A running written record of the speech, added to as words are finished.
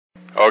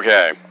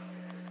Okay.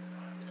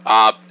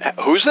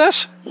 Who's this?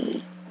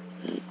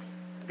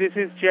 This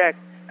is Jack,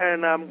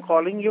 and I'm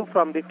calling you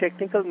from the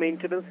Technical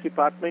Maintenance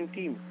Department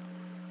team.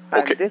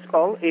 And Okay. this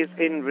call is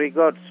in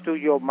regards to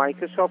your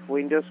Microsoft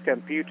Windows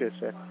computer,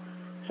 sir.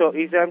 So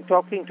is I'm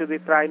talking to the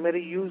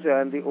primary user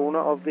and the owner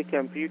of the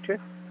computer?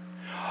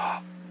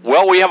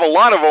 Well, we have a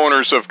lot of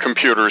owners of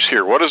computers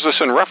here. What is this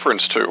in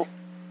reference to?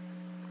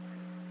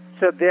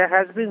 So there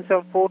has been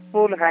some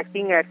forceful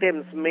hacking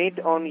attempts made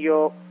on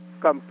your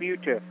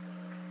computer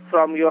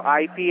from your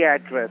IP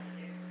address.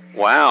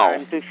 Wow.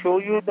 And to show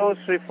you those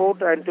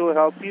reports and to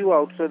help you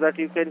out so that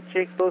you can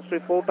check those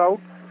reports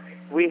out,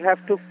 we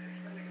have to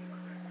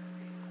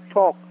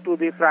talk to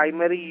the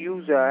primary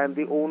user and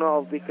the owner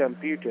of the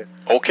computer.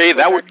 Okay,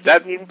 So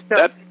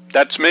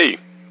that's me.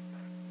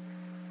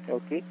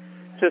 Okay.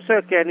 So,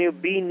 sir, can you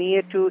be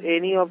near to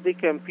any of the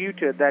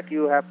computer that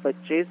you have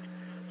purchased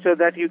so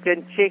that you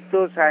can check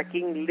those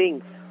hacking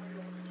links?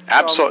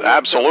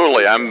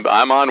 Absolutely. I'm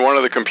on one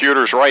of the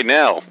computers right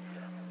now.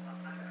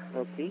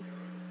 Okay.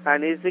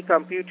 And is the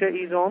computer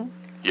is on?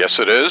 Yes,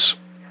 it is.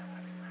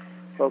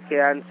 Okay.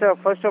 And, sir,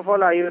 first of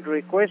all, I would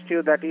request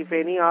you that if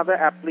any other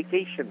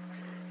application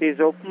is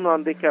open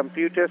on the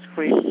computer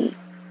screen,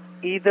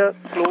 either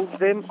close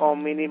them or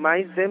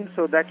minimize them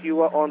so that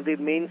you are on the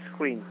main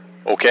screen.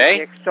 Okay.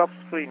 Desktop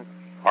screen.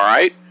 All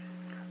right.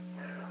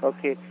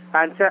 Okay.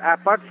 And sir,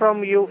 apart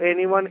from you,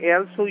 anyone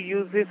else who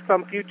use this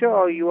computer,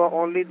 or you are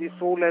only the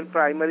sole and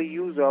primary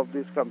user of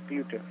this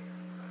computer?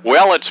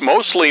 Well, it's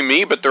mostly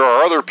me, but there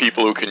are other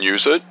people who can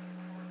use it.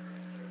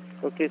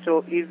 Okay,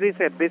 so is this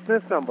a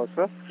business number,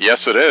 sir?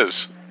 Yes, it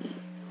is.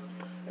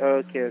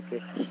 Okay.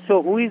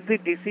 So who is the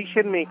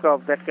decision maker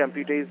of that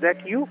computer? Is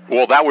that you?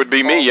 Well, that would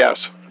be me, yes.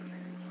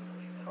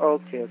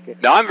 Okay.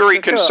 Now, I'm very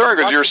So, concerned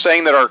because you're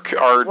saying that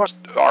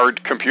our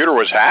computer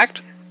was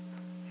hacked?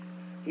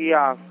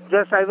 Yeah,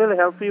 just I will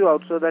help you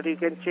out so that you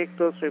can check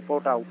those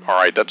reports out. All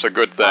right, that's a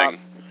good thing.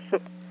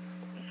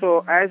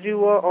 So as you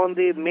were on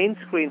the main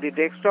screen, the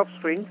desktop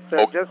screen,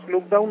 sir, just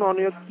look down on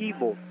your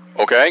keyboard.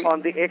 Okay.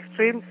 On the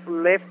extreme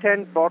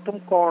left-hand bottom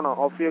corner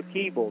of your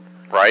keyboard.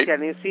 Right.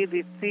 Can you see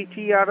the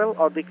CTRL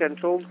or the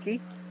control key?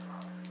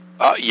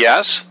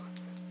 Yes.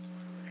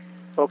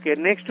 Okay,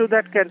 next to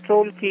that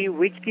control key,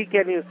 which key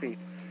can you see?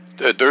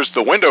 There's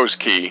the Windows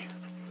key.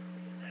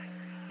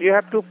 You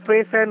have to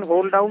press and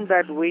hold down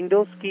that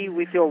Windows key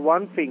with your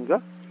one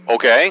finger.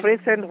 Okay.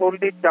 Press and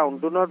hold it down.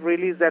 Do not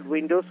release that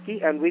Windows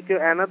key. And with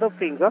your another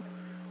finger,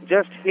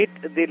 just hit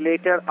the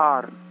letter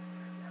R.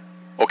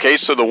 Okay,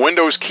 so the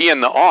Windows key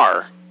and the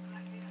R.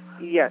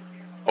 Yes.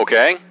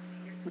 Okay.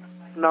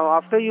 Now,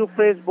 after you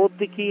press both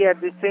the key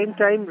at the same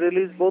time,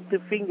 release both the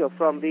finger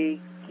from the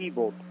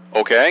keyboard.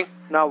 Okay.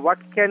 Now, what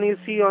can you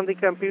see on the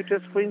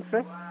computer screen,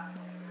 sir?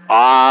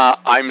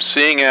 I'm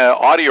seeing an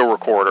audio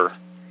recorder.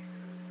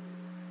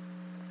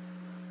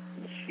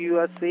 You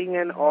are seeing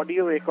an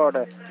audio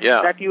recorder.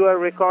 Yeah. That you are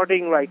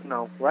recording right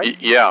now, right?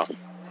 Yeah.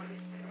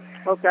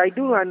 Okay, I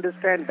do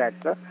understand that,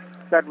 sir.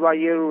 That's why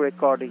you're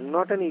recording.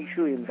 Not an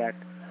issue in that.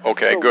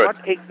 Okay, so good.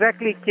 What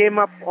exactly came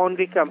up on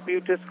the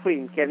computer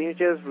screen? Can you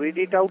just read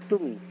it out to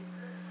me?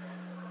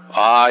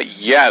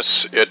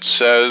 Yes. It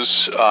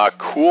says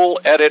Cool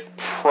Edit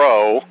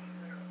Pro,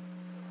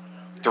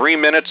 3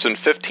 minutes and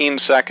 15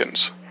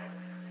 seconds.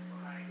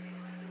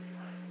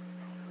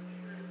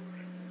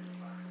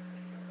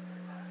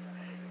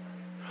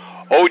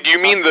 Oh, do you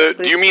mean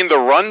the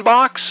run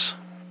box?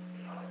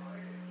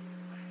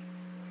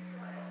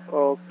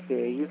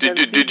 Okay.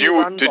 Did you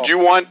want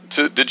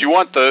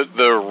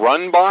the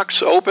run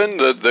box open,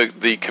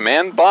 the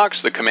command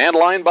box, the command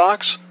line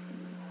box?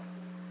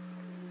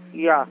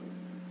 Yeah.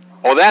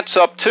 Oh, that's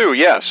up too.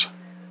 Yes.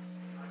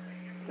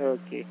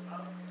 Okay.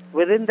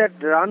 Within that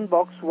run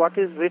box, what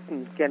is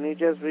written? Can you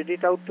just read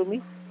it out to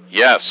me?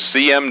 Yes,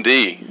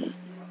 CMD.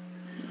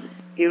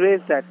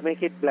 Erase that.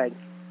 Make it blank.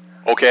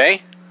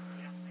 Okay.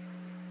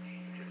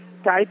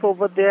 Type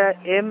over there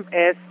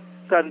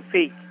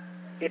msconfig.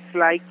 It's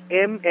like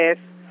msconfig.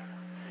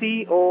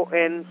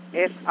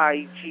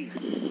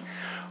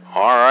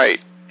 All right.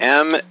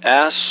 msconfig.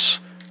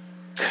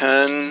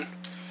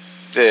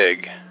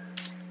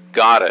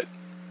 Got it.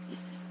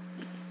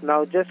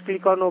 Now just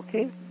click on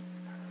OK.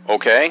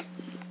 Okay.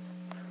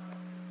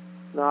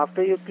 Now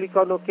after you click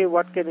on OK,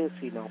 what can you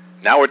see now?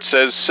 Now it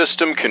says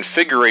System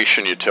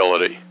Configuration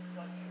Utility.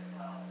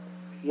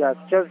 Yes,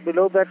 just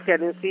below that,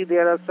 can you see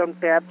there are some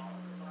tabs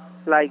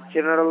like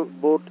General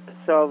Boot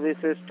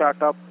Services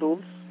Startup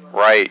Tools?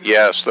 Right,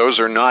 yes. Those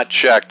are not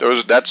checked.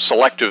 That's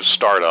selective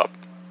startup.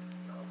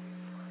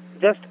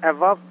 Just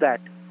above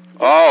that.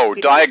 Oh,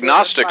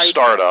 diagnostic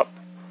startup.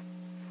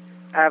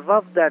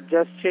 Above that,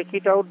 just check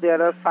it out.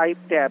 There are 5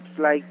 tabs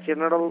like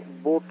General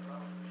Boot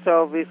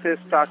Services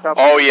Startup.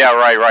 Oh, yeah,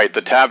 right.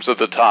 The tabs at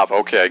the top.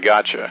 Okay,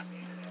 gotcha.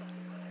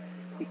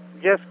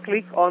 Just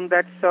click on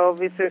that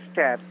Services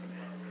tab.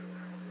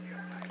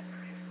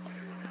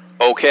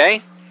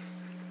 Okay.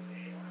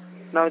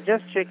 Now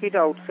just check it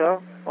out, sir.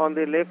 On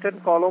the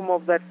left-hand column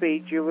of that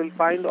page, you will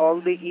find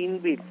all the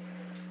inbuilt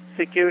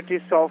security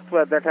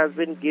software that has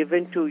been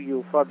given to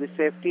you for the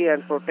safety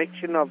and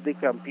protection of the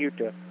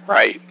computer.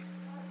 Right.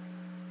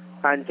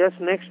 And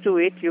just next to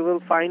it, you will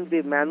find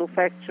the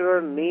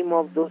manufacturer name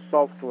of those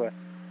software.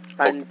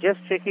 And just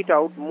check it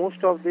out.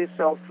 Most of these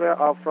software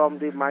are from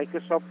the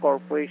Microsoft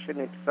Corporation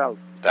itself.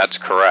 That's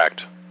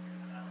correct.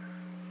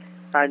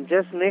 And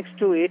just next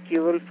to it,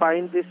 you will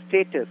find the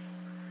status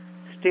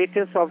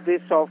of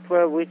this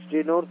software, which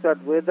denotes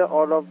that whether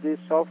all of these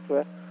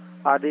software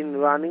are in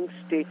running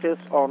status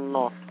or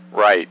not.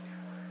 Right.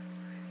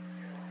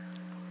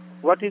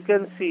 What you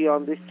can see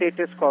on the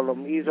status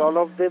column is all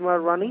of them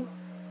are running?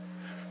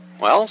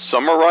 Well,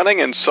 some are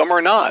running and some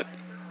are not.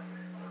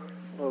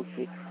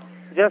 Okay.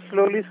 Just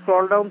slowly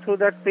scroll down through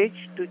that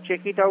page to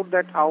check it out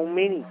that how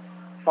many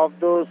of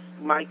those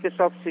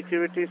Microsoft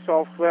security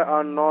software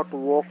are not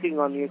working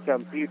on your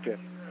computer.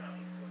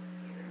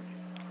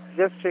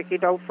 Just check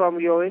it out from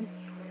your end.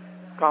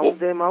 Count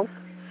them out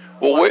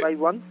one by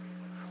one.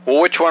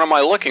 Well, which one am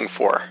I looking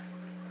for?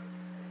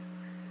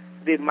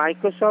 The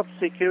Microsoft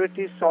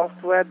security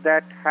software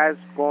that has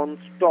gone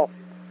stop,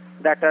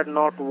 that are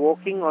not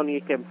working on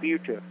your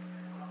computer.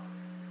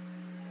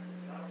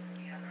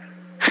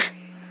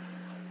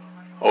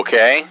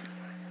 Okay.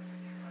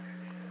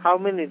 How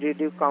many did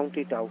you count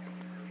it out?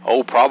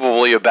 Oh,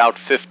 probably about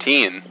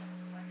 15.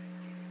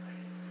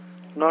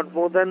 Not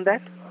more than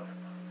that?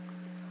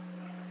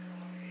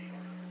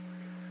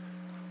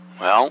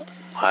 Well,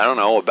 I don't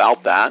know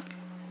about that.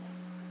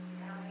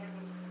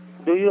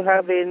 Do you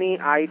have any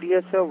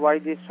idea, sir, why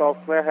this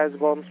software has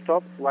gone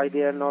stop? Why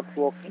they are not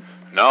working?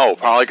 No,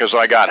 probably because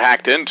I got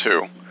hacked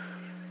into.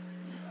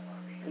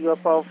 You're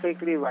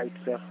perfectly right,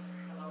 sir.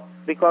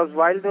 Because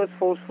while those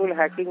forceful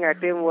hacking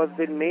attempt was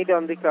been made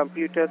on the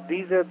computer,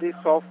 these are the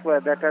software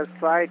that has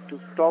tried to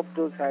stop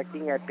those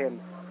hacking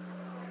attempts.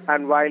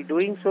 And while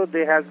doing so,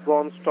 they has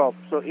gone stop.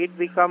 So it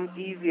becomes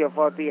easier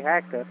for the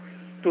hacker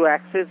to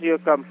access your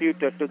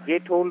computer, to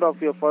get hold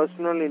of your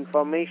personal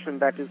information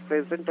that is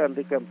present on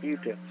the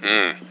computer,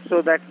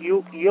 so that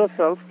you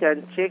yourself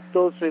can check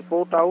those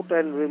reports out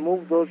and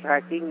remove those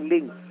hacking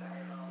links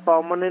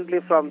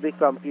permanently from the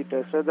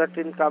computer, so that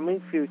in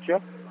coming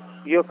future,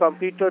 your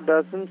computer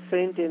doesn't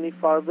send any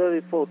further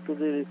report to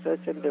the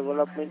research and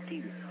development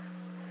team.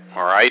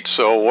 All right,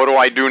 so what do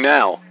I do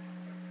now?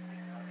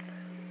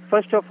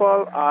 First of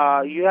all,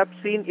 you have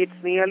seen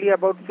it's nearly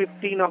about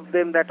 15 of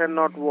them that are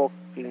not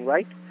working,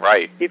 right?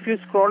 Right. If you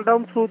scroll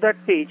down through that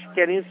page,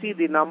 can you see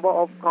the number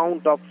of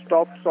count of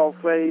stop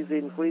software is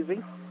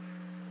increasing?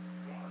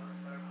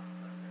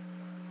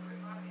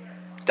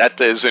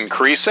 That is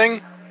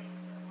increasing?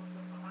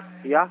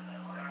 Yeah.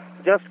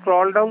 Just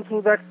scroll down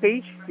through that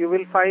page, you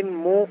will find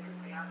more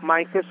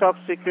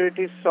Microsoft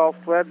security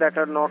software that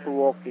are not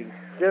working.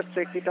 Just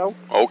check it out.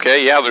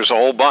 Okay, yeah, there's a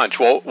whole bunch.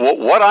 Well,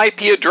 what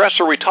IP address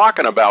are we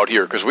talking about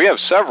here? Because we have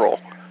several.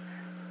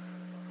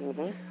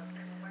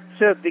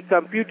 So the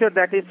computer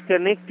that is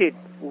connected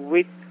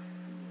with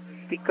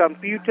the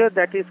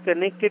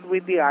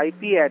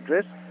IP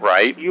address,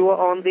 right? You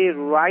are on the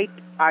right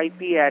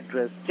IP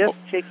address. Just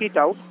check it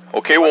out.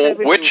 Okay, well,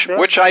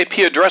 which IP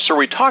address are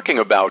we talking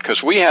about?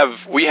 Because we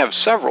have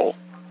several.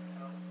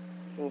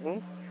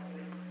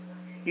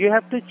 You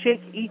have to check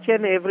each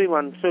and every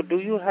one. So do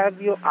you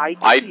have your IP?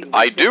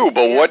 I do,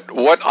 but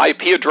what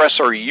IP address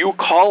are you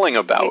calling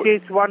about?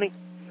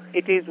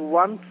 It is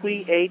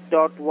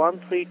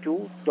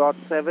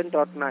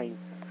 138.132.7.9.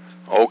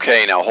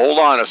 Okay, now hold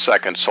on a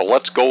second. So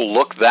let's go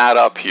look that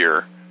up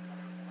here.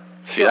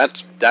 See,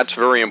 that's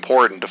very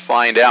important to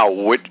find out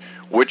which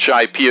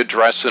IP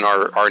address in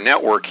our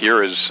network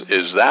here is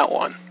that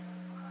one.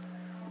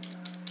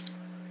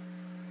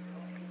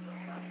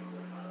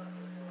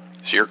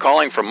 So you're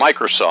calling from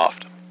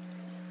Microsoft.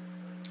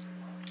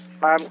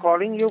 I'm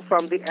calling you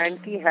from the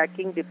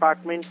anti-hacking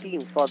department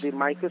team for the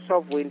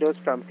Microsoft Windows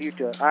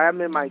computer. I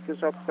am a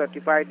Microsoft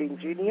certified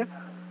engineer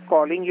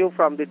calling you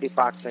from the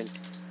department.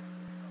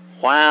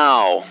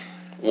 Wow.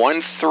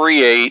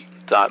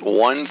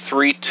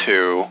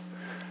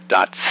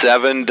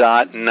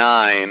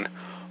 138.132.7.9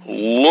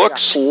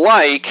 looks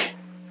like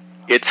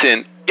it's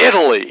in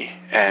Italy,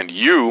 and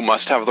you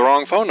must have the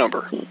wrong phone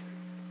number.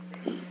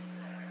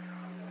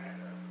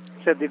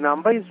 So the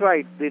number is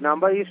right. The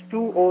number is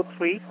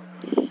 203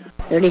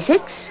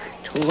 36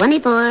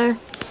 24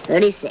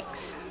 36.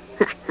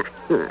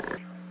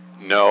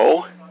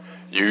 No,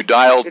 you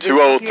dialed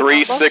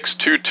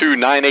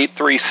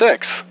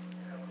 203-622-9836.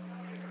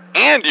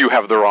 And you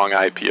have the wrong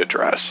IP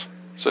address.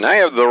 So now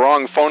you have the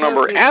wrong phone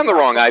number and the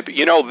wrong IP.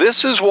 You know,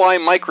 this is why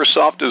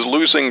Microsoft is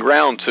losing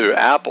ground to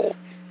Apple.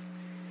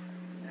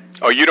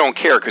 Oh, you don't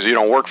care because you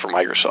don't work for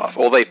Microsoft.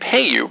 Well, they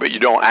pay you, but you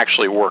don't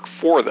actually work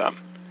for them.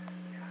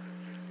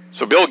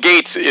 So Bill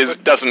Gates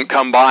doesn't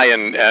come by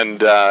and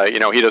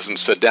he doesn't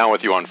sit down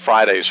with you on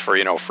Fridays for,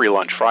 free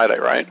lunch Friday,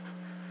 right?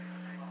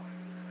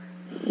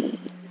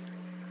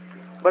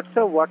 But,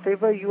 sir,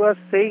 whatever you are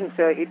saying,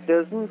 sir, it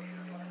doesn't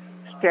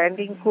stand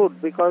in code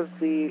because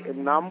the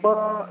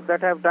number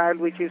that I've dialed,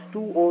 which is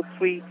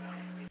 203.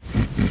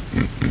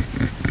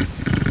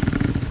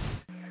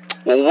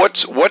 Well,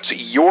 what's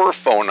your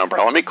phone number?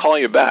 Let me call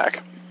you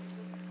back.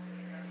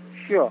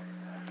 Sure.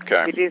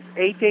 Okay. It is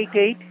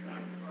 888.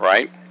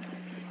 Right.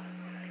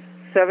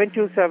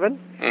 727.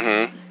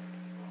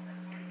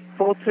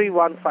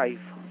 4315.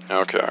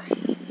 Okay.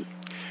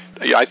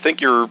 Yeah, I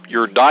think your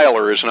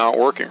dialer is not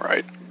working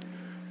right.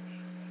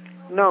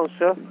 No,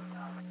 sir.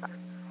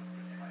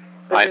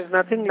 There is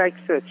nothing like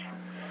such.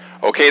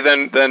 Okay,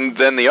 then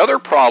the other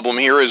problem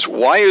here is,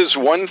 why is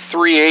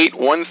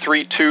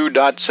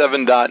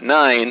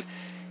 138.132.7.9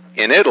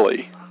 in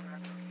Italy?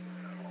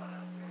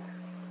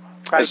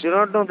 I do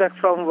not know that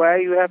from where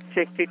you have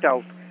checked it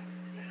out.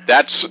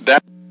 That's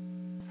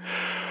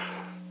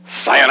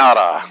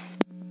sayonara.